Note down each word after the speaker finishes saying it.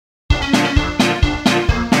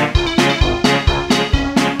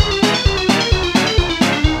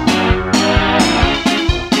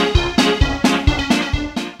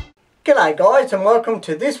G'day guys, and welcome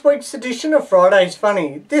to this week's edition of Friday's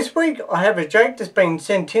Funny. This week I have a joke that's been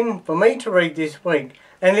sent in for me to read this week,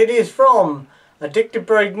 and it is from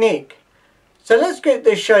AddictiveBreedNICK. So let's get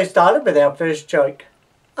this show started with our first joke.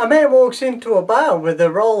 A man walks into a bar with a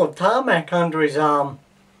roll of tarmac under his arm.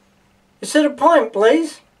 "Is it a pint,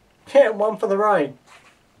 please?" "Yeah, one for the road."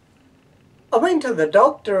 I went to the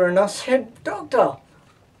doctor and I said, "Doctor,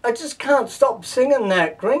 I just can't stop singing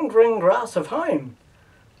that green, green grass of home."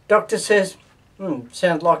 Doctor says,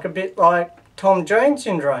 "Sounds like a bit like Tom Jones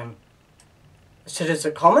syndrome." I said, "Is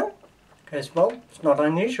it common?" He goes, "Well, it's not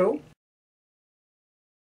unusual."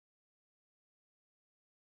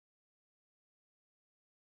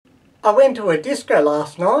 I went to a disco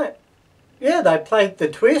last night. Yeah, they played the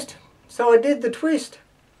twist, so I did the twist.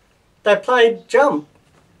 They played jump,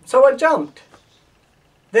 so I jumped.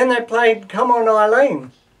 Then they played Come On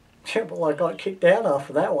Eileen. Yeah, well, I got kicked out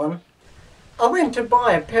after that one. I went to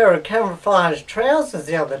buy a pair of camouflage trousers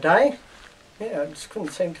the other day. Yeah, I just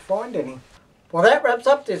couldn't seem to find any. Well, that wraps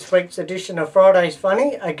up this week's edition of Friday's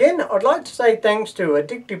Funny. Again, I'd like to say thanks to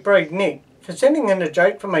AddictiveBreedNICK for sending in a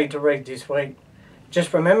joke for me to read this week.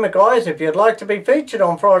 Just remember guys, if you'd like to be featured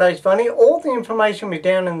on Friday's Funny, all the information will be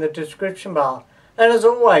down in the description bar. And as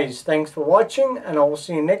always, thanks for watching, and I will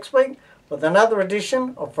see you next week with another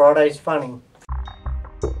edition of Friday's Funny.